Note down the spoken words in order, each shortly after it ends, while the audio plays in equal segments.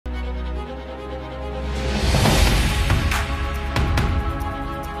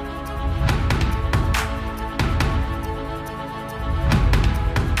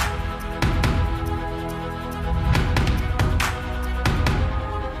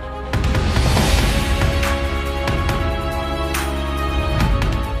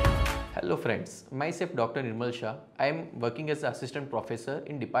friends, myself Dr. Nirmal Shah. I am working as an assistant professor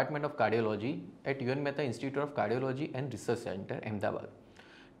in Department of Cardiology at UNMICRC Institute of Cardiology and Research Center, Ahmedabad.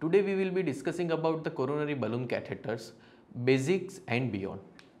 Today we will be discussing about the coronary balloon catheters, basics and beyond.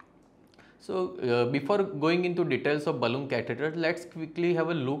 So before going into details of balloon catheter, let's quickly have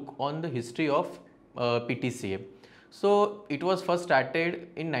a look on the history of PTCA. So it was first started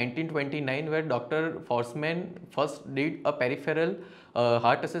in 1929 where Dr. Forsman first did a peripheral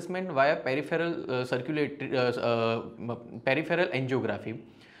heart assessment via peripheral peripheral angiography.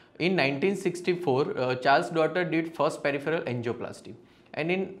 In 1964, Charles Dotter did first peripheral angioplasty.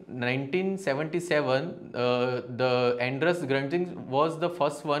 And in 1977, the Andreas Grunting was the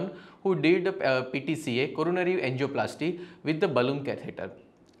first one who did PTCA, coronary angioplasty, with the balloon catheter.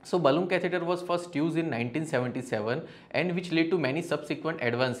 So balloon catheter was first used in 1977 and which led to many subsequent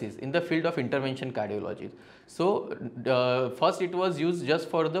advances in the field of intervention cardiology. So first it was used just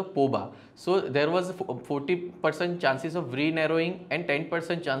for the POBA. So there was 40% chances of re-narrowing and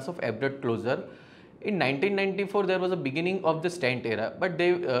 10% chance of abrupt closure. In 1994 there was a beginning of the stent era, but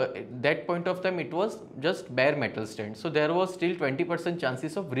that point of time it was just bare metal stent. So there was still 20%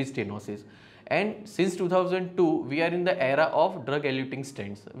 chances of restenosis. And since 2002 we are in the era of drug eluting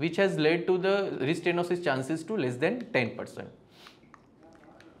stents, which has led to the restenosis chances to less than 10%.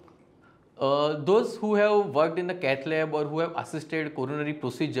 Those who have worked in the cath lab or who have assisted coronary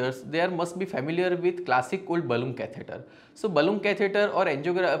procedures, they must be familiar with classic old balloon catheter. So balloon catheter or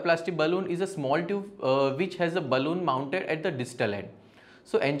angioplasty balloon is a small tube which has a balloon mounted at the distal end.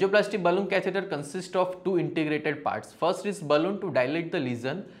 So angioplasty balloon catheter consists of two integrated parts. First is balloon to dilate the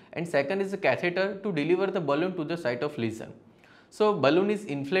lesion and second is the catheter to deliver the balloon to the site of lesion. So balloon is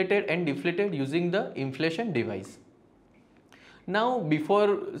inflated and deflated using the inflation device. Now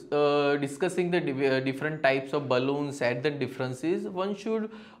before discussing the different types of balloons and the differences, one should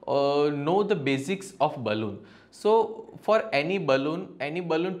know the basics of balloon. So for any balloon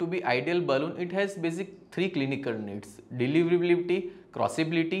to be ideal balloon, it has basic three clinical needs: deliverability,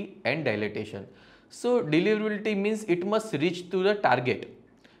 crossability and dilatation. So deliverability means it must reach to the target.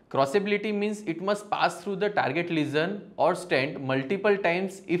 Crossability means it must pass through the target lesion or stent multiple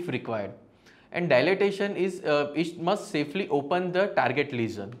times if required. And dilatation is it must safely open the target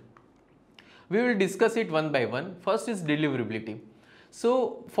lesion. We will discuss it one by one. First is deliverability.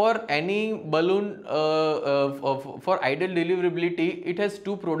 So for any balloon, for ideal deliverability, it has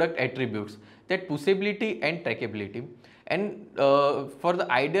two product attributes, that pushability and trackability. And for the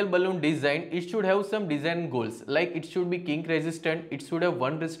ideal balloon design, it should have some design goals, like it should be kink resistant, it should have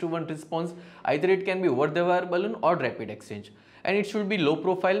 1:1 response, either it can be over the wire balloon or rapid exchange, and it should be low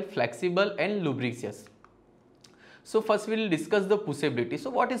profile, flexible and lubricious. So first we will discuss the pushability. So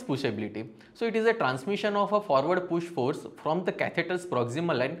what is pushability? So it is a transmission of a forward push force from the catheter's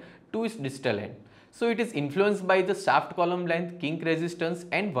proximal end to its distal end. So it is influenced by the shaft column length, kink resistance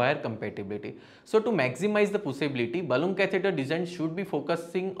and wire compatibility. So to maximize the pushability, balloon catheter design should be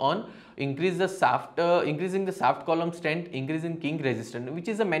focusing on increasing the shaft column strength, increasing kink resistance, which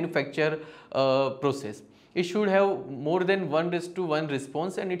is a manufacture process. It should have more than 1:1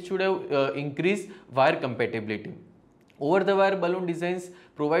 response and it should have increased wire compatibility. Over the wire balloon designs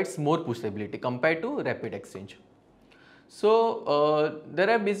provides more pushability compared to rapid exchange. So there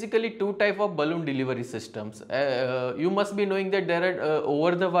are basically two types of balloon delivery systems. You must be knowing that there are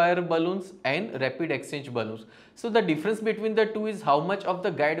over the wire balloons and rapid exchange balloons. So the difference between the two is how much of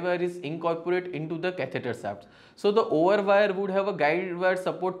the guide wire is incorporated into the catheter shafts. So the over wire would have a guide wire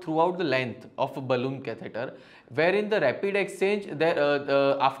support throughout the length of a balloon catheter, wherein the rapid exchange,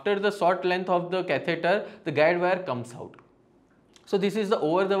 after the short length of the catheter, the guide wire comes out. So this is the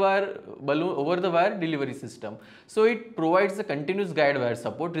over the wire delivery system. So it provides a continuous guide wire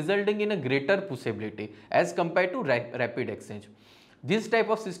support, resulting in a greater pushability as compared to rapid exchange. This type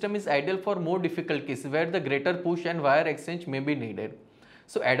of system is ideal for more difficult cases where the greater push and wire exchange may be needed.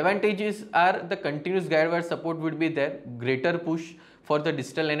 So advantages are the continuous guide wire support would be there, greater push for the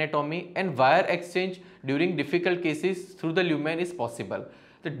distal anatomy, and wire exchange during difficult cases through the lumen is possible.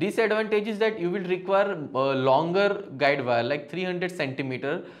 The disadvantage is that you will require longer guide wire, like 300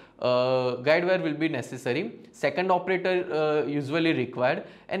 centimeter guide wire will be necessary. Second operator usually required,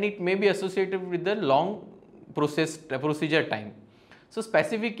 and it may be associated with the long procedure time. So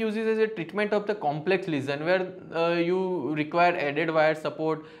specific uses as a treatment of the complex lesion where you require added wire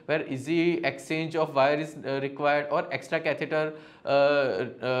support, where easy exchange of wire is required, or extra catheter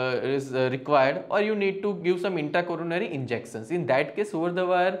is required, or you need to give some intracoronary injections. In that case, over the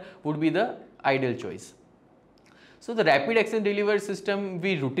wire would be the ideal choice. So the rapid access delivery system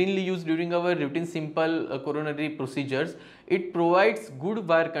we routinely use during our routine simple coronary procedures. It provides good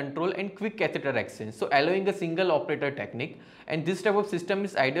wire control and quick catheter exchange, so allowing a single operator technique, and this type of system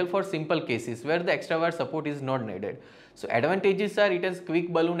is ideal for simple cases where the extra wire support is not needed. So advantages are it has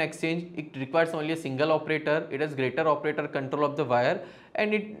quick balloon exchange, it requires only a single operator, it has greater operator control of the wire,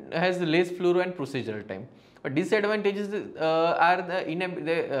 and it has less fluoro and procedural time. But disadvantages are the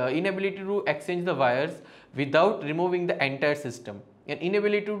inability to exchange the wires without removing the entire system, and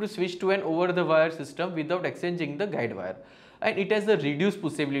inability to switch to an over the wire system without exchanging the guide wire, and it has a reduced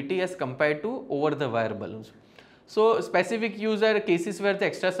pushability as compared to over the wire balloons. So specific use are cases where the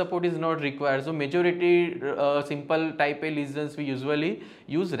extra support is not required. So majority simple type A lesions we usually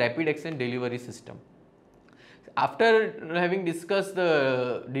use rapid access delivery system. After having discussed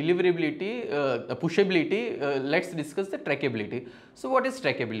the deliverability, pushability, let's discuss the trackability. So what is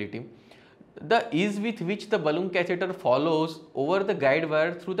trackability? The ease with which the balloon catheter follows over the guide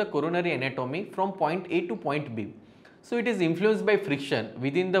wire through the coronary anatomy from point A to point B. So it is influenced by friction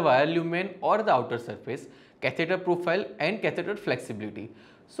within the wire lumen or the outer surface, catheter profile and catheter flexibility.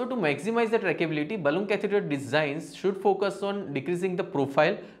 So to maximize the trackability, balloon catheter designs should focus on decreasing the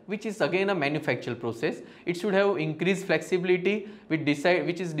profile, which is again a manufactured process. It should have increased flexibility, which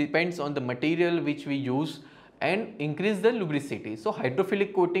depends on the material which we use, and increase the lubricity. So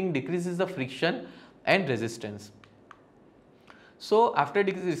hydrophilic coating decreases the friction and resistance. So after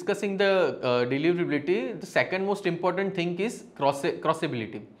discussing the deliverability, the second most important thing is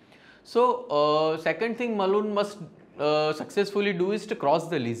crossability. So second thing balloon must successfully do is to cross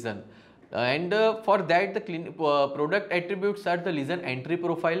the lesion, and for that the product attributes are the lesion entry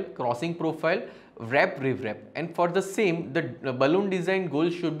profile, crossing profile, wrap, rewrap, and for the same the balloon design goal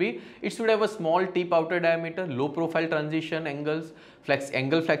should be it should have a small tip outer diameter, low profile transition angles,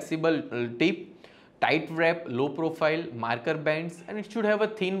 angle flexible tip, tight wrap, low profile, marker bands, and it should have a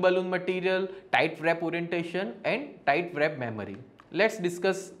thin balloon material, tight wrap orientation and tight wrap memory. Let's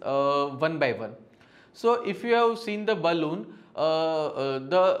discuss one by one. So if you have seen the balloon,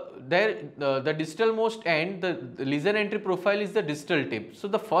 the distal most end, the lesion entry profile is the distal tip. So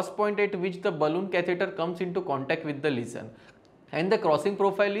the first point at which the balloon catheter comes into contact with the lesion, and the crossing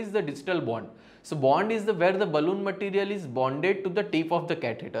profile is the distal bond. So bond is where the balloon material is bonded to the tip of the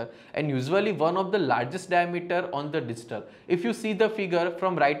catheter, and usually one of the largest diameter on the distal. If you see the figure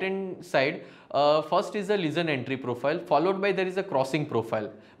from right hand side, first is a lesion entry profile, followed by there is a crossing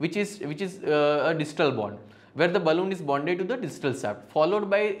profile, which is a distal bond, where the balloon is bonded to the distal shaft, followed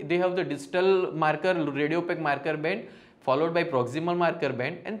by they have the distal marker, radiopaque marker band, followed by proximal marker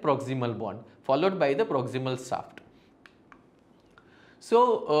band and proximal bond, followed by the proximal shaft.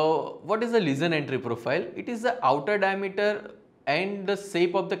 So what is the lesion entry profile? It is the outer diameter and the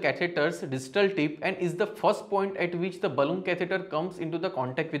shape of the catheter's distal tip, and is the first point at which the balloon catheter comes into the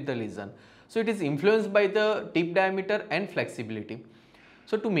contact with the lesion. So it is influenced by the tip diameter and flexibility.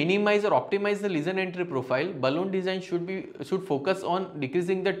 So to minimize or optimize the lesion entry profile, balloon design should focus on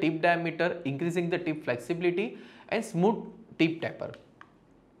decreasing the tip diameter, increasing the tip flexibility and smooth tip taper.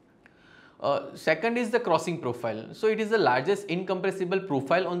 Second is the crossing profile. So it is the largest incompressible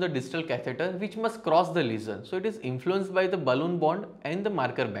profile on the distal catheter which must cross the lesion. So it is influenced by the balloon bond and the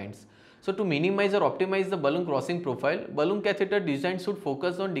marker bands. So to minimize or optimize the balloon crossing profile, balloon catheter design should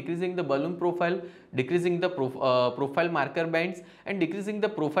focus on decreasing the balloon profile, decreasing the profile marker bands and decreasing the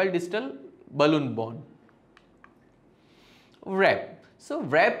profile distal balloon bond. Wrap. So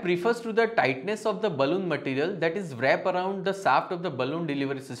wrap refers to the tightness of the balloon material that is wrapped around the shaft of the balloon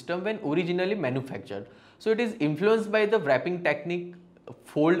delivery system when originally manufactured. So it is influenced by the wrapping technique,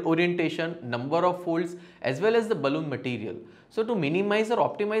 fold orientation, number of folds as well as the balloon material. So to minimize or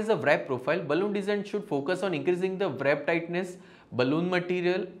optimize the wrap profile, balloon design should focus on increasing the wrap tightness, balloon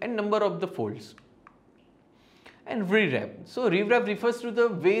material and number of the folds. And rewrap. So rewrap refers to the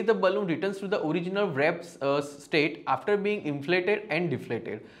way the balloon returns to the original wrap state after being inflated and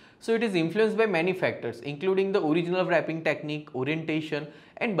deflated. So it is influenced by many factors including the original wrapping technique, orientation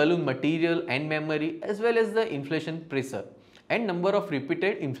and balloon material and memory as well as the inflation pressure and number of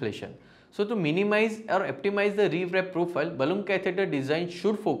repeated inflation. So to minimize or optimize the rewrap profile, balloon catheter design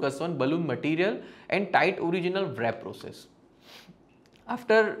should focus on balloon material and tight original wrap process.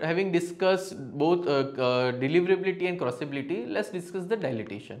 After having discussed both deliverability and crossability, let's discuss the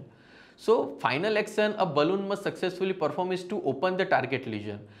dilatation. So final action a balloon must successfully perform is to open the target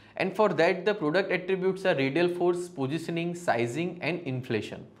lesion, and for that the product attributes are radial force, positioning, sizing and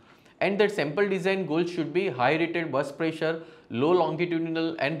inflation. And the sample design goals should be high rated burst pressure, low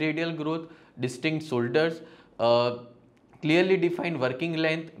longitudinal and radial growth, distinct shoulders, clearly defined working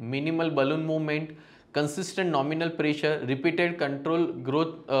length, minimal balloon movement, consistent nominal pressure, repeated control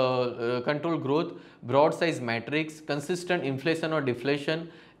growth, broad size matrix, consistent inflation or deflation,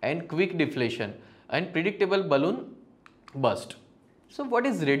 and quick deflation, and predictable balloon burst. So what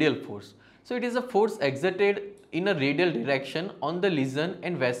is radial force? So it is a force exerted in a radial direction on the lesion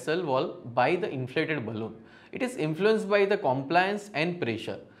and vessel wall by the inflated balloon. It is influenced by the compliance and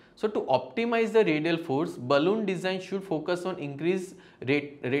pressure. So to optimize the radial force, balloon design should focus on increase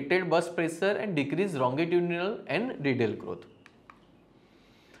rated burst pressure and decrease longitudinal and radial growth.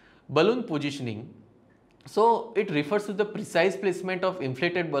 Balloon positioning. So it refers to the precise placement of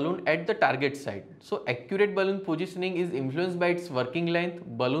inflated balloon at the target site. So accurate balloon positioning is influenced by its working length,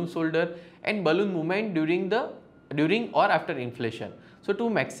 balloon shoulder, and balloon movement during or after inflation. So to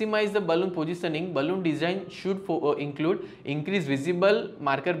maximize the balloon positioning, balloon design should include increased visible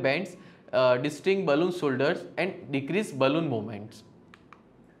marker bands, distinct balloon shoulders, and decreased balloon movements.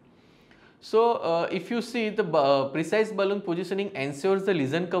 So if you see, the precise balloon positioning ensures the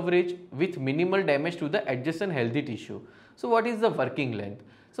lesion coverage with minimal damage to the adjacent healthy tissue. So what is the working length?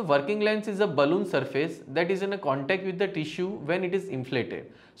 So working length is a balloon surface that is in a contact with the tissue when it is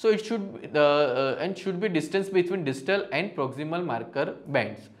inflated. So it should be distance between distal and proximal marker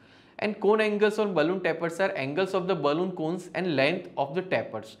bands. And cone angles on balloon tapers are angles of the balloon cones and length of the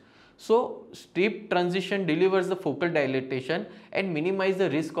tapers. So strip transition delivers the focal dilatation and minimize the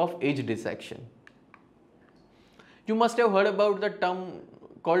risk of edge dissection. You must have heard about the term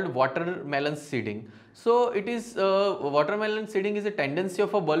called watermelon seeding. So it is watermelon seeding is a tendency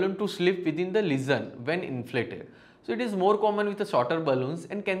of a balloon to slip within the lesion when inflated. So it is more common with the shorter balloons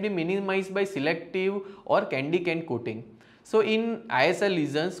and can be minimized by selective or candy cane coating. So in ISL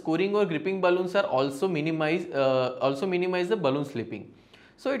lesions, scoring or gripping balloons are also minimize the balloon slipping.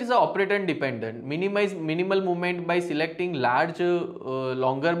 So it is operator dependent. Minimize minimal movement by selecting large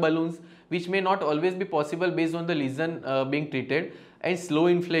longer balloons, which may not always be possible based on the lesion being treated, and slow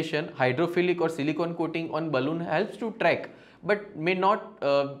inflation, hydrophilic or silicone coating on balloon helps to track but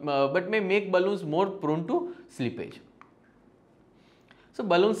may make balloons more prone to slippage. So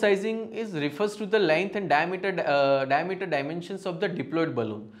balloon sizing refers to the length and diameter dimensions of the deployed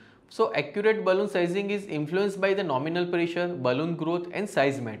balloon. So accurate balloon sizing is influenced by the nominal pressure, balloon growth, and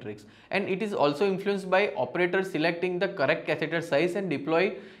size matrix, and it is also influenced by operators selecting the correct catheter size and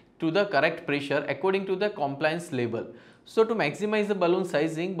deploy to the correct pressure according to the compliance label. So to maximize the balloon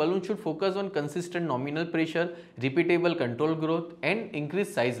sizing, balloon should focus on consistent nominal pressure, repeatable control growth, and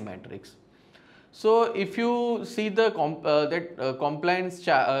increased size matrix. So if you see the compliance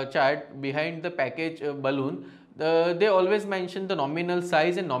chart behind the package balloon, they always mention the nominal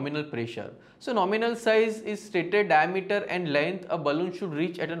size and nominal pressure. So nominal size is stated diameter and length a balloon should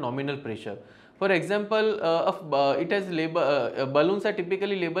reach at a nominal pressure. For example, balloons are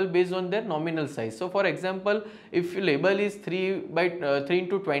typically labeled based on their nominal size. So for example, if label is 3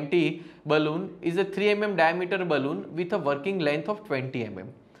 into 20 balloon is a 3 mm diameter balloon with a working length of 20 mm.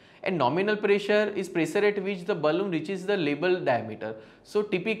 And nominal pressure is pressure at which the balloon reaches the label diameter. So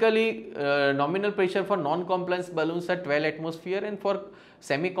typically nominal pressure for non-compliance balloons are 12 atmosphere, and for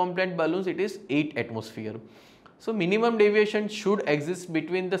semi-compliant balloons it is 8 atmosphere. So minimum deviation should exist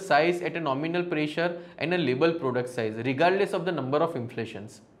between the size at a nominal pressure and a label product size regardless of the number of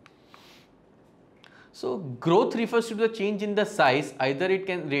inflations. So growth refers to the change in the size, either it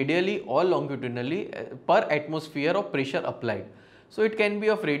can radially or longitudinally per atmosphere of pressure applied. So it can be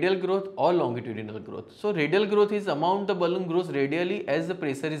of radial growth or longitudinal growth. So radial growth is amount the balloon grows radially as the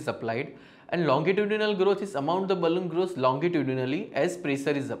pressure is applied, and longitudinal growth is amount the balloon grows longitudinally as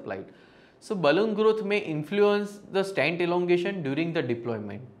pressure is applied. So balloon growth may influence the stent elongation during the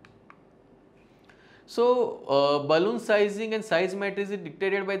deployment. So balloon sizing and size matrix is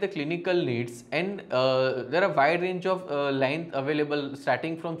dictated by the clinical needs, and there are a wide range of length available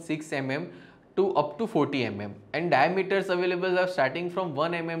starting from 6 mm to up to 40 mm, and diameters available are starting from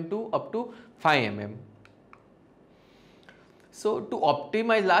 1 mm to up to 5 mm. So to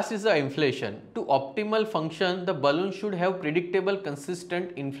optimize, last is the inflation. To optimal function, the balloon should have predictable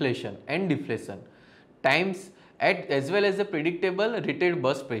consistent inflation and deflation times as well as a predictable rated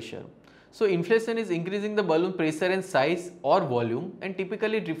burst pressure. So inflation is increasing the balloon pressure and size or volume, and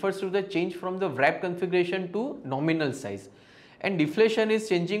typically it refers to the change from the wrap configuration to nominal size, and deflation is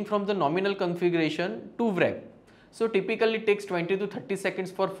changing from the nominal configuration to wrap. So typically it takes 20 to 30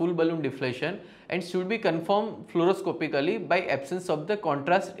 seconds for full balloon deflation and should be confirmed fluoroscopically by absence of the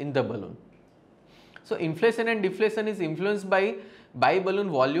contrast in the balloon. So inflation and deflation is influenced by balloon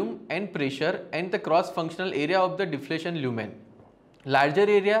volume and pressure and the cross functional area of the deflation lumen. Larger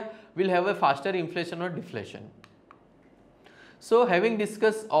area will have a faster inflation or deflation. So having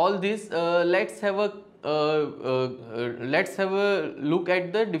discussed all this, let's have a look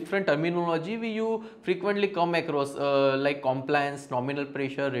at the different terminology we you frequently come across, like compliance, nominal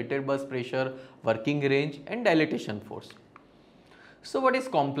pressure, rated burst pressure, working range, and dilatation force. So what is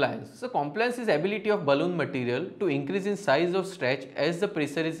compliance? So compliance is ability of balloon material to increase in size or stretch as the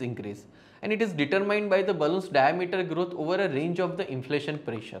pressure is increased, and it is determined by the balloon's diameter growth over a range of the inflation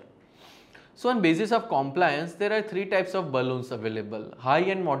pressure. So on basis of compliance, there are three types of balloons available: high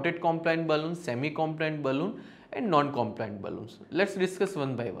and moderate compliant balloons, semi-compliant balloon, and non-compliant balloons. Let's discuss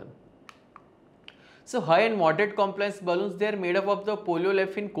one by one. So high and moderate compliance balloons, they are made up of the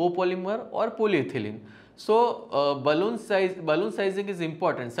polyolefin copolymer or polyethylene. So balloon sizing is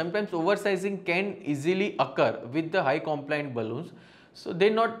important. Sometimes oversizing can easily occur with the high compliant balloons. So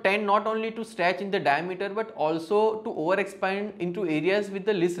they tend not only to stretch in the diameter but also to overexpand into areas with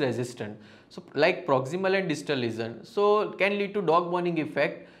the least resistance. So like proximal and distal lesion. So can lead to dog boning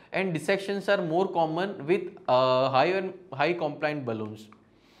effect, and dissections are more common with high compliant balloons.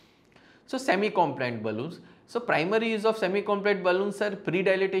 So semi-compliant balloons. So primary use of semi-compliant balloons are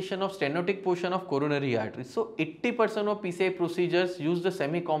pre-dilatation of stenotic portion of coronary arteries. So 80% of PCI procedures use the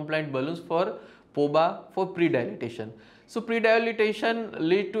semi-compliant balloons for POBA for pre-dilatation. So pre-dilatation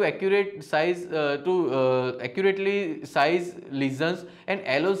lead to accurately size lesions and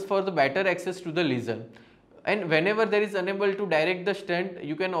allows for the better access to the lesion. And whenever there is unable to direct the stent,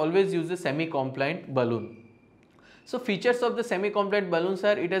 you can always use the semi-compliant balloon. So features of the semi-compliant balloons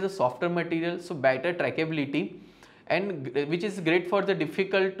are it has a softer material, so better trackability, and which is great for the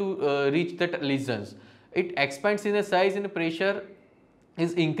difficult to reach the lesions. It expands in the size and the pressure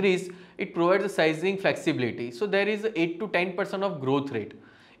is increased. It provides the sizing flexibility. So there is 8 to 10% of growth rate.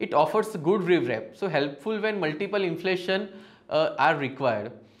 It offers good rewrap, so helpful when multiple inflation are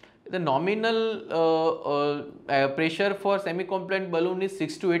required. The nominal pressure for semi-compliant balloon is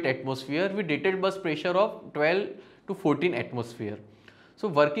 6 to 8 atmosphere with rated burst pressure of 12 to 14 atmosphere. So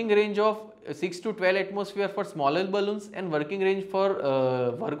working range of 6 to 12 atmosphere for smaller balloons, and working range for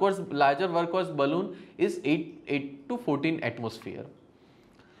larger workhorse balloon is 8 to 14 atmosphere.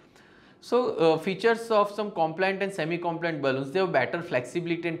 So features of some compliant and semi-compliant balloons: they have better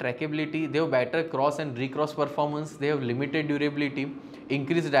flexibility and trackability, they have better cross and recross performance, they have limited durability,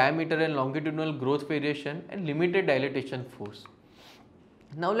 increased diameter and longitudinal growth variation, and limited dilatation force.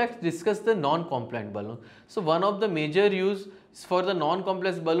 Now let's discuss the non-compliant balloon. So one of the major use for the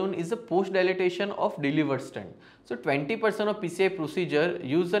non-compliant balloon is the post-dilatation of delivered stent. So 20% of PCI procedure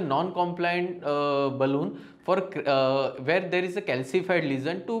use a non-compliant balloon for where there is a calcified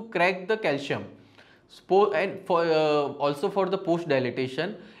lesion to crack the calcium. And also for the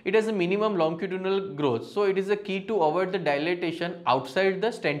post-dilatation, it has a minimum longitudinal growth. So it is a key to avoid the dilatation outside the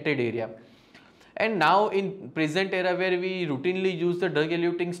stented area. And now in present era where we routinely use the drug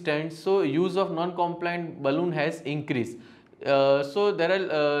eluting stents, so use of non-compliant balloon has increased. So there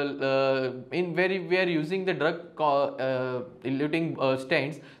are in where we are using the drug eluting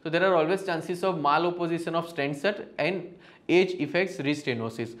stents, so there are always chances of malopposition of stent set and age effects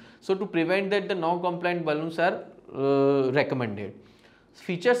restenosis. So to prevent that, the non-compliant balloons are recommended.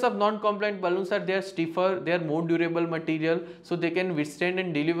 Features of non-compliant balloons are they are stiffer, they are more durable material, so they can withstand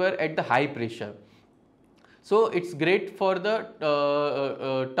and deliver at the high pressure. So it's great for the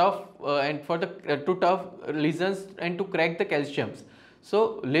tough and for the tough lesions and to crack the calciums.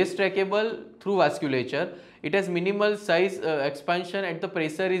 So less trackable through vasculature. It has minimal size expansion and the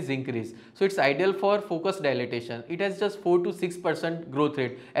pressure is increased. So it's ideal for focused dilatation. It has just 4 to 6% growth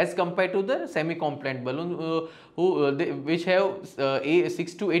rate as compared to the semi-compliant balloon which have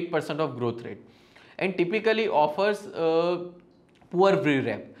 6 to 8% of growth rate, and typically offers poor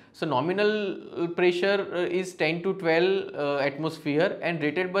rewrap. So nominal pressure is 10 to 12 atmosphere and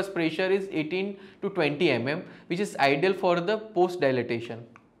rated burst pressure is 18 to 20 mm, which is ideal for the post dilatation.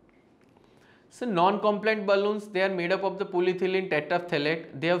 So non-compliant balloons, they are made up of the polyethylene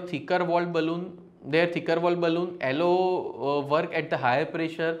tetraphthalate. They have thicker walled balloon. Allow work at the higher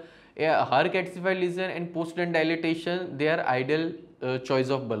pressure, higher calcified lesion and post-stent dilatation. They are ideal choice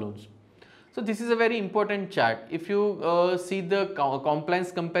of balloons. So this is a very important chart. If you see the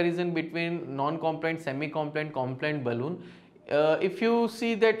compliance comparison between non-compliant, semi-compliant, compliant balloon, if you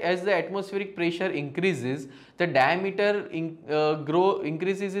see that as the atmospheric pressure increases, the diameter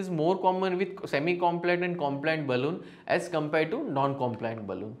increases is more common with semi-compliant and compliant balloon as compared to non-compliant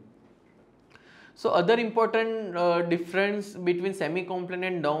balloon. So other important difference between semi-compliant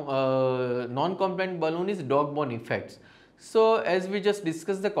and non-compliant balloon is dog bone effects. So as we just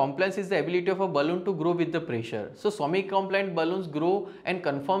discussed, the compliance is the ability of a balloon to grow with the pressure. So semi-compliant balloons grow and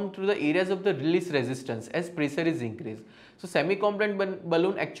conform to the areas of the release resistance as pressure is increased. So semi-compliant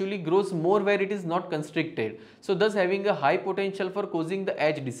balloon actually grows more where it is not constricted, so thus having a high potential for causing the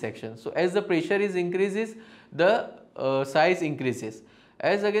edge dissection. So as the pressure is increases, the size increases.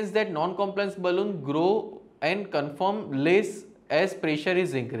 As against that, non-compliance balloon grow and conform less as pressure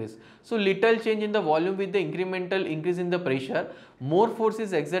is increased. So little change in the volume with the incremental increase in the pressure, more force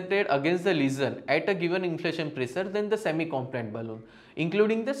is exerted against the lesion at a given inflation pressure than the semi-compliant balloon,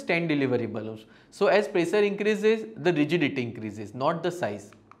 including the stent delivery balloons. So as pressure increases, the rigidity increases, not the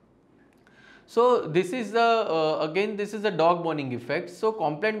size. So this is the again this is the dog boning effect. So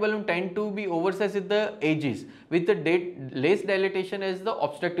compliant balloon tend to be oversized at the edges with the less dilatation as the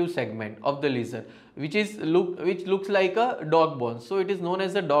obstructive segment of the lesion, which looks like a dog bone. So it is known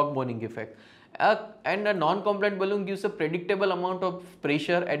as the dog boning effect. And a non-compliant balloon gives a predictable amount of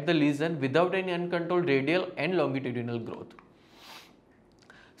pressure at the lesion without any uncontrolled radial and longitudinal growth.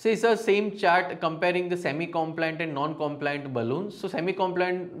 So it's the same chart comparing the semi-compliant and non-compliant balloons. So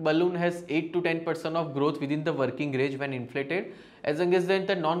semi-compliant balloon has 8 to 10% of growth within the working range when inflated, as against that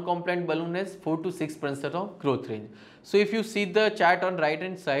the non-compliant balloon has 4 to 6% of growth range. So if you see the chart on right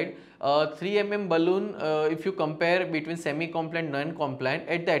hand side, 3 mm balloon, if you compare between semi-compliant and non-compliant,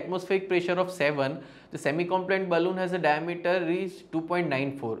 at the atmospheric pressure of 7, the semi-compliant balloon has a diameter reached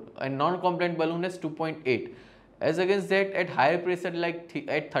 2.94 and non-compliant balloon has 2.8. As against that, at higher pressure like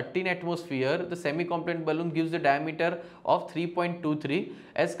at 13 atmosphere, the semi-compliant balloon gives the diameter of 3.23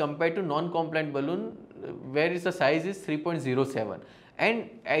 as compared to non-compliant balloon where the size is 3.07. And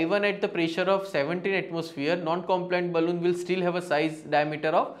even at the pressure of 17 atmosphere, non-compliant balloon will still have a size diameter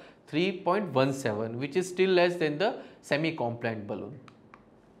of 3.17, which is still less than the semi-compliant balloon.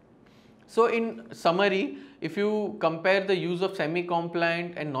 So in summary, if you compare the use of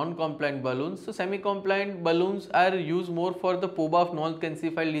semi-compliant and non-compliant balloons, so semi-compliant balloons are used more for the POBA of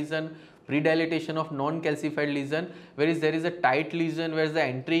non-calcified lesion, pre-dilatation of non-calcified lesion, whereas there is a tight lesion where the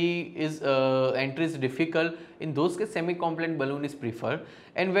entry is difficult. In those cases, semi-compliant balloon is preferred,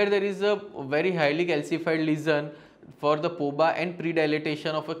 and where there is a very highly calcified lesion for the POBA and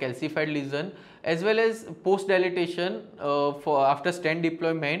pre-dilatation of a calcified lesion, as well as post-dilatation for after stent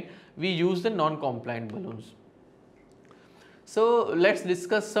deployment, we use the non-compliant balloons. So let's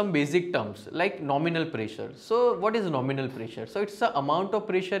discuss some basic terms like nominal pressure. So what is nominal pressure? So it's the amount of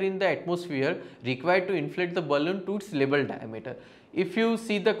pressure in the atmosphere required to inflate the balloon to its label diameter. If you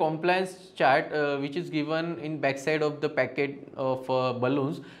see the compliance chart which is given in backside of the packet of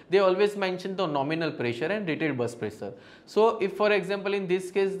balloons, they always mention the nominal pressure and rated burst pressure. So if for example in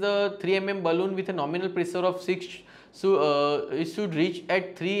this case the 3 mm balloon with a nominal pressure of 6, so it should reach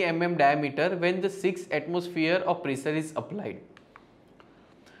at 3 mm diameter when the 6 atmosphere of pressure is applied.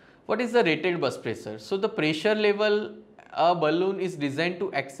 What is the rated burst pressure? So the pressure level a balloon is designed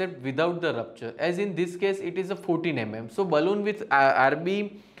to accept without the rupture, as in this case it is a 14 mm. So balloon with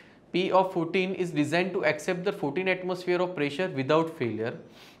RBP of 14 is designed to accept the 14 atmosphere of pressure without failure.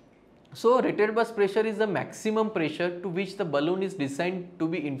 So rated burst pressure is the maximum pressure to which the balloon is designed to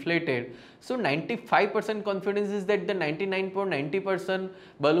be inflated. So 95% confidence is that the 99.90%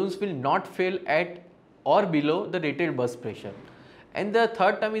 balloons will not fail at or below the rated burst pressure. And the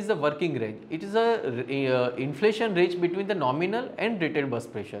third term is the working range. It is a inflation range between the nominal and rated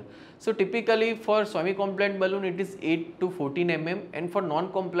burst pressure. So typically for semi-compliant balloon it is 8 to 14 mm, and for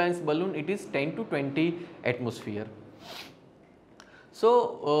non-compliance balloon it is 10 to 20 atmosphere.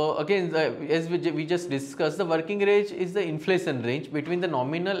 So again, as we just discussed, the working range is the inflation range between the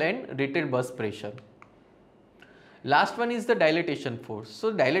nominal and rated burst pressure. Last one is the dilatation force.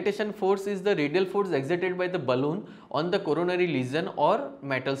 So dilatation force is the radial force exerted by the balloon on the coronary lesion or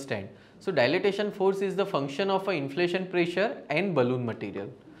metal stent. So dilatation force is the function of an inflation pressure and balloon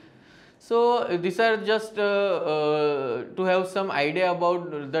material. So these are just to have some idea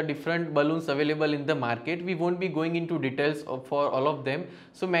about the different balloons available in the market. We won't be going into details for all of them.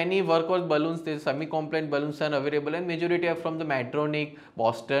 So many workhorse balloons, the semi-compliant balloons are available, and majority are from the Medtronic,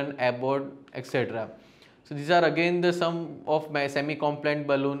 Boston, Abbott, etc. So these are again the some of my semi-compliant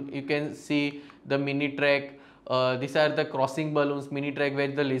balloon. You can see the mini track. These are the crossing balloons, mini track, where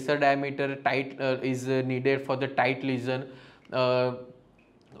the lesser diameter tight is needed for the tight lesion.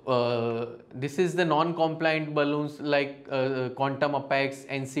 This is the non-compliant balloons like quantum apex,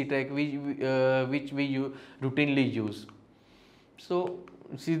 NC track, which we routinely use. So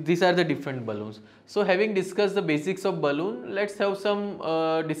see, these are the different balloons. So having discussed the basics of balloon, let's have some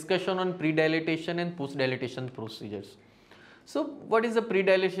discussion on pre-dilatation and post-dilatation procedures. So what is the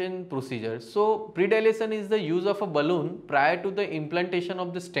pre-dilation procedure? So pre-dilation is the use of a balloon prior to the implantation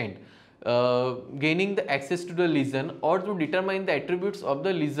of the stent, gaining the access to the lesion or to determine the attributes of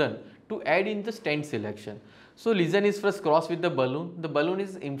the lesion to aid in the stent selection. So lesion is first crossed with the balloon. The balloon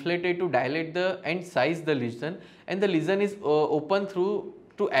is inflated to dilate the and size the lesion, and the lesion is open through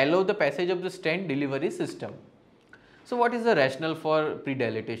to allow the passage of the stent delivery system. So what is the rationale for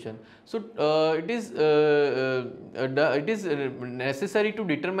pre-dilatation? So it is necessary to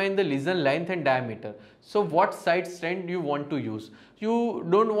determine the lesion length and diameter. So what size stent you want to use? You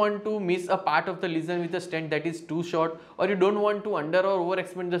don't want to miss a part of the lesion with a stent that is too short, or you don't want to under or over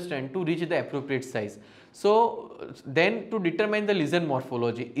expand the stent to reach the appropriate size. So then to determine the lesion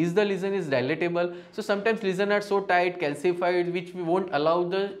morphology, is the lesion is dilatable? So sometimes lesions are so tight, calcified, which we won't allow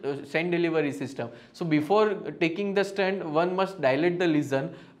the stent delivery system. So before taking the stent, one must dilate the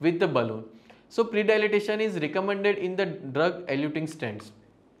lesion with the balloon. So pre-dilatation is recommended in the drug-eluting stents.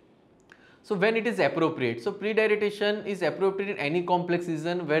 So when it is appropriate, so pre-dilatation is appropriate in any complex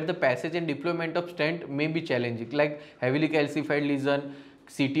lesion where the passage and deployment of stent may be challenging, like heavily calcified lesion,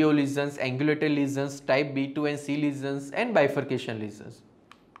 CTO lesions, angulated lesions, type B2 and C lesions, and bifurcation lesions.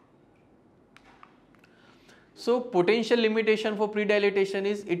 So potential limitation for pre-dilatation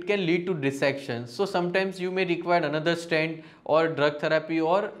is it can lead to dissection. So sometimes you may require another stent or drug therapy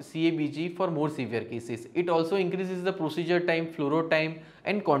or CABG for more severe cases. It also increases the procedure time, fluoro time,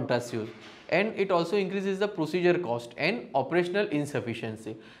 and contrast use. And it also increases the procedure cost and operational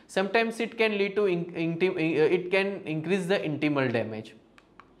insufficiency. Sometimes it can lead to it can increase the intimal damage.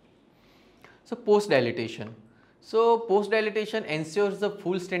 So post-dilatation. So post-dilatation ensures the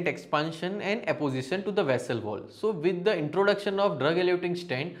full stent expansion and apposition to the vessel wall. So with the introduction of drug-eluting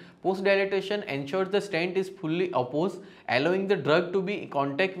stent, post-dilatation ensures the stent is fully opposed, allowing the drug to be in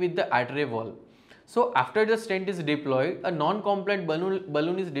contact with the artery wall. So after the stent is deployed, a non-compliant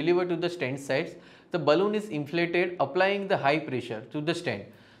balloon is delivered to the stent sites. The balloon is inflated, applying the high pressure to the stent.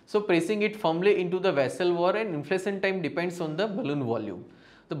 So pressing it firmly into the vessel wall, and inflation time depends on the balloon volume.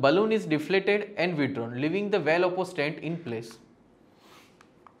 The balloon is deflated and withdrawn, leaving the well-opposed stent in place.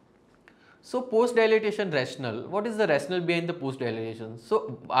 So post-dilatation rationale. What is the rationale behind the post-dilatation?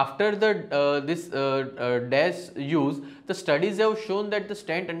 So after the DASH use, the studies have shown that the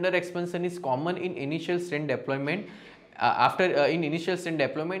stent under expansion is common in initial stent deployment. In initial stent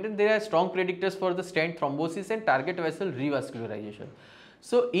deployment, and there are strong predictors for the stent thrombosis and target vessel revascularization.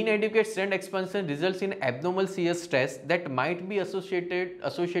 So inadequate stent expansion results in abnormal shear stress that might be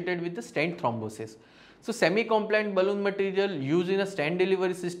associated with the stent thrombosis. So semi-compliant balloon material used in a stent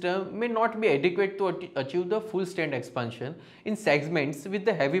delivery system may not be adequate to achieve the full stent expansion in segments with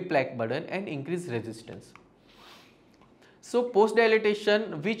the heavy plaque burden and increased resistance. So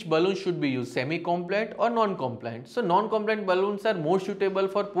post-dilatation, which balloon should be used, semi-compliant or non-compliant? So non-compliant balloons are more suitable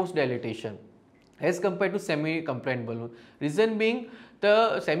for post-dilatation as compared to semi-compliant balloon. Reason being,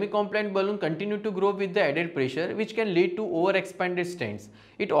 the semi-compliant balloon continue to grow with the added pressure, which can lead to over-expanded stents.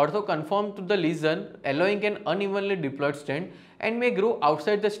 It also conforms to the lesion, allowing an unevenly deployed stent, and may grow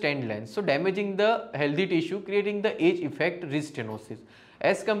outside the stent length, so damaging the healthy tissue, creating the age effect restenosis.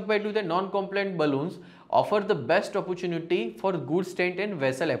 As compared to the non-compliant balloons, offer the best opportunity for good stent and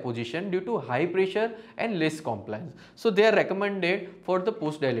vessel apposition due to high pressure and less compliance. So they are recommended for the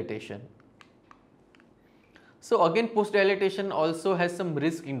post-dilatation. So again, post-dilatation also has some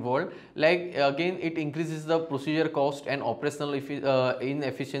risk involved, like again it increases the procedure cost and operational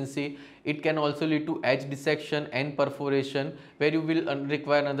inefficiency. It can also lead to edge dissection and perforation, where you will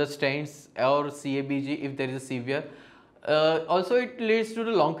require another stents or CABG if there is a severe. Also it leads to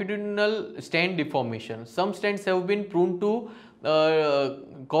the longitudinal stent deformation. Some stents have been prone to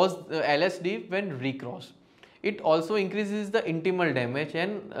cause LSD when recrossed. It also increases the intimal damage,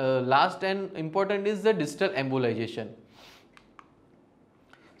 and last and important is the distal embolization.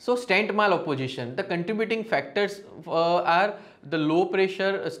 So stent malopposition, the contributing factors are the low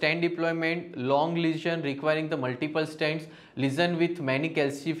pressure stent deployment, long lesion requiring the multiple stents, lesion with many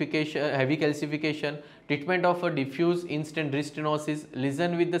calcification, heavy calcification, treatment of a diffuse in-stent restenosis,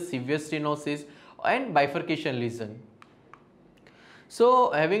 lesion with the severe stenosis, and bifurcation lesion.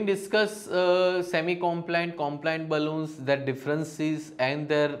 So having discussed semi-compliant, compliant balloons, their differences and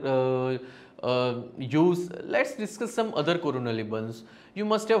their use, let's discuss some other coronary balloons. You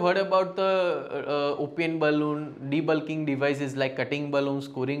must have heard about the OPN balloon, debulking devices like cutting balloons,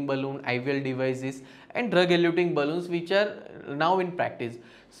 scoring balloon, IVL devices, and drug-eluting balloons, which are now in practice.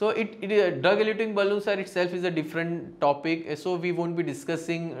 So drug-eluting balloons are itself is a different topic, so we won't be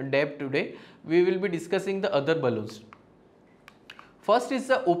discussing depth today. We will be discussing the other balloons. First is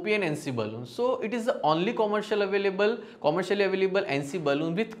the OPN-NC balloon. So it is the only commercially available NC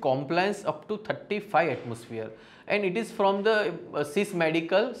balloon with compliance up to 35 atmosphere, and it is from the Swiss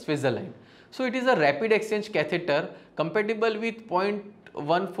Medical, Switzerland. So it is a rapid exchange catheter compatible with 0.2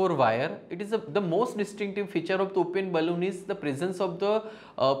 0.14 wire. It is the most distinctive feature of the open balloon is the presence of the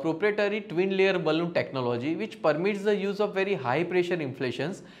proprietary twin layer balloon technology, which permits the use of very high pressure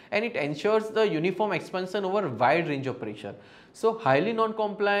inflations, and it ensures the uniform expansion over a wide range of pressure. So highly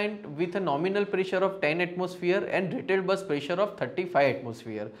non-compliant with a nominal pressure of 10 atmosphere and rated burst pressure of 35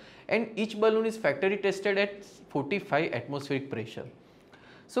 atmosphere, and each balloon is factory tested at 45 atmospheric pressure.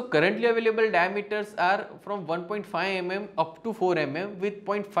 So currently available diameters are from 1.5 mm up to 4 mm with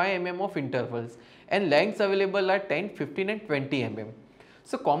 0.5 mm of intervals, and lengths available are 10, 15 and 20 mm.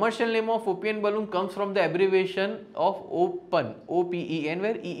 So commercial name of OPN balloon comes from the abbreviation of open, OPEN,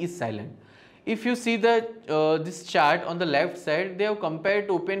 where E is silent. If you see the this chart on the left side, they have compared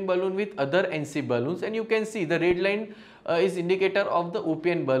open balloon with other NC balloons, and you can see the red line is indicator of the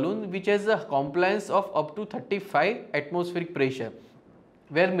OPN balloon, which has a compliance of up to 35 atmospheric pressure,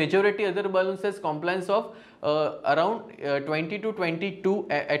 where majority other balloons has compliance of around 20 to 22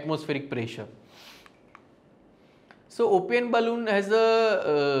 atmospheric pressure. So OPN balloon has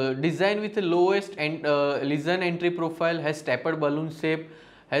a design with the lowest and lesion entry profile, has tapered balloon shape,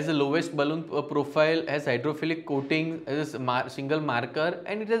 has the lowest balloon profile, has hydrophilic coating, has a single marker,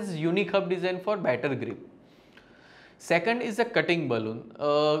 and it has unique hub design for better grip. Second is a cutting balloon.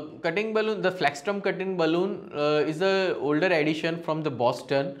 The Flextrum cutting balloon is a older addition from the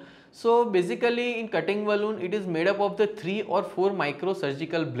Boston. So basically in cutting balloon, it is made up of the 3 or 4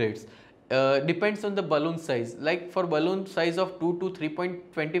 microsurgical blades. Depends on the balloon size. Like for balloon size of 2 to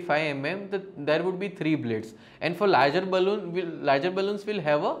 3.25 mm, there would be 3 blades, and for larger balloons will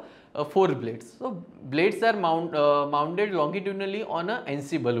have a 4 blades. So blades are mounted longitudinally on a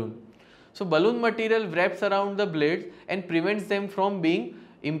NC balloon. So balloon material wraps around the blades and prevents them from being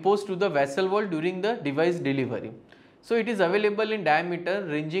imposed to the vessel wall during the device delivery. So it is available in diameter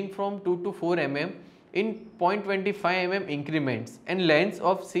ranging from 2 to 4 mm in 0.25 mm increments and lengths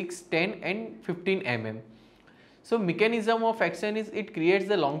of 6, 10 and 15 mm. So mechanism of action is it creates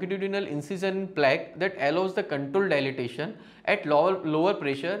the longitudinal incision in plaque that allows the controlled dilatation at lower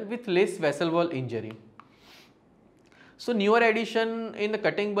pressure with less vessel wall injury. So newer addition in the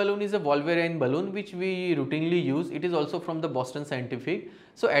cutting balloon is a Wolverine balloon, which we routinely use. It is also from the Boston Scientific.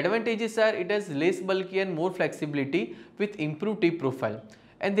 So advantages are it has less bulky and more flexibility with improved tip profile,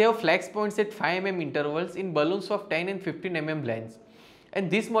 and they have flex points at 5 mm intervals in balloons of 10 and 15 mm lengths, and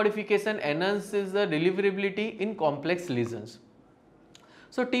this modification enhances the deliverability in complex lesions.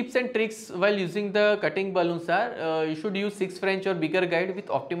 So tips and tricks while using the cutting balloons are you should use 6 French or bigger guide with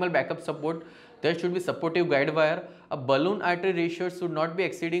optimal backup support. There should be supportive guide wire. A balloon artery ratio should not be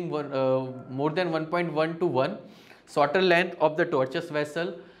exceeding more than 1.1 to 1. Shorter length of the tortuous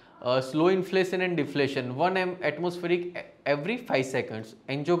vessel. Slow inflation and deflation, 1 atmospheric every 5 seconds,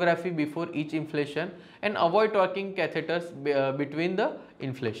 angiography before each inflation, and avoid torquing catheters between the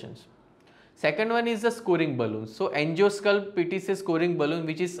inflations. Second one is the scoring balloon. So angiosculpt PTC scoring balloon,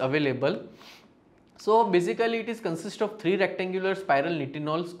 which is available. So basically it is consists of 3 rectangular spiral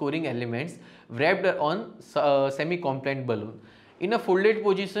nitinol scoring elements wrapped on semi-compliant balloon. In a folded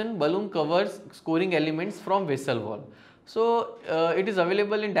position, balloon covers scoring elements from vessel wall. So it is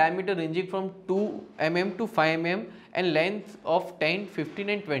available in diameter ranging from 2 mm to 5 mm and length of 10, 15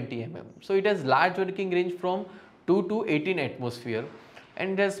 and 20 mm. So it has large working range from 2 to 18 atmosphere,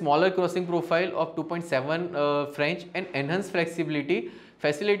 and it has smaller crossing profile of 2.7 French and enhanced flexibility,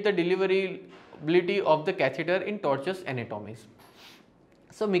 facilitate the deliverability of the catheter in tortuous anatomies.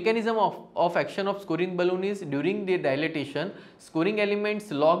 So mechanism of action of scoring balloon is during the dilatation, scoring elements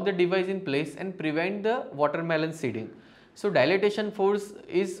lock the device in place and prevent the watermelon seeding. So dilatation force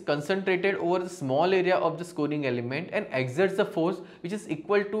is concentrated over the small area of the scoring element and exerts the force which is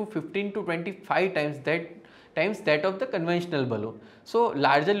equal to 15 to 25 times that of the conventional balloon. So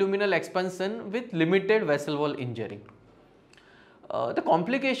larger luminal expansion with limited vessel wall injury. The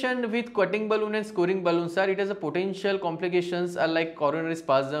complication with cutting balloon and scoring balloons are it has a potential complications are like coronary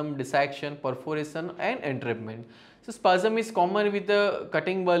spasm, dissection, perforation and entrapment. So spasm is common with the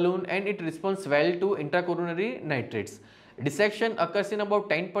cutting balloon and it responds well to intracoronary nitrates. Dissection occurs in about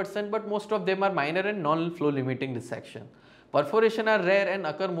 10%, but most of them are minor and non-flow limiting dissection. Perforation are rare and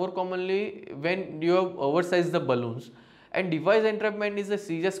occur more commonly when you have oversized the balloons. And device entrapment is a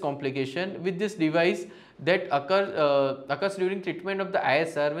serious complication with this device that occurs during treatment of the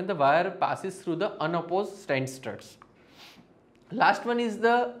ISR when the wire passes through the unopposed stent struts. Last one is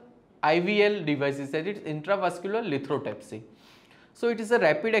the IVL devices, that is intravascular lithotripsy. So it is a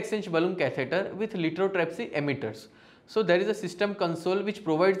rapid exchange balloon catheter with lithotripsy emitters. So there is a system console which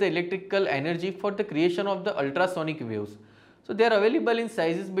provides the electrical energy for the creation of the ultrasonic waves. So they are available in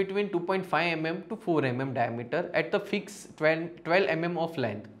sizes between 2.5 mm to 4 mm diameter at the fixed 12 mm of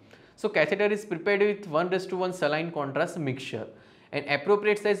length. So catheter is prepared with 1:1 saline contrast mixture. An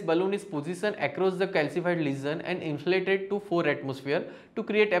appropriate size balloon is positioned across the calcified lesion and inflated to 4 atmosphere to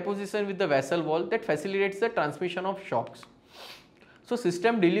create apposition with the vessel wall that facilitates the transmission of shocks. So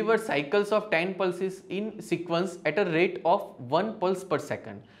system delivers cycles of 10 pulses in sequence at a rate of 1 pulse per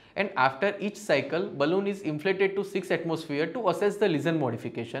second, and after each cycle balloon is inflated to 6 atmosphere to assess the lesion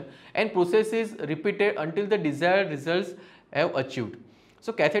modification, and process is repeated until the desired results have achieved.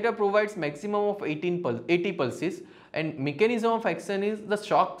 So catheter provides maximum of 80 pulses, and mechanism of action is the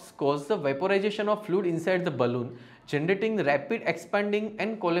shocks cause the vaporization of fluid inside the balloon, generating rapid expanding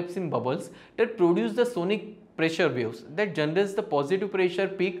and collapsing bubbles that produce the sonic pressure waves that generates the positive pressure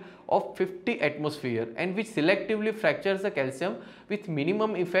peak of 50 atmosphere, and which selectively fractures the calcium with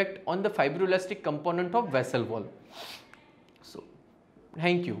minimum effect on the fibroelastic component of vessel wall. So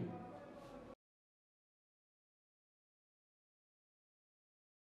thank you.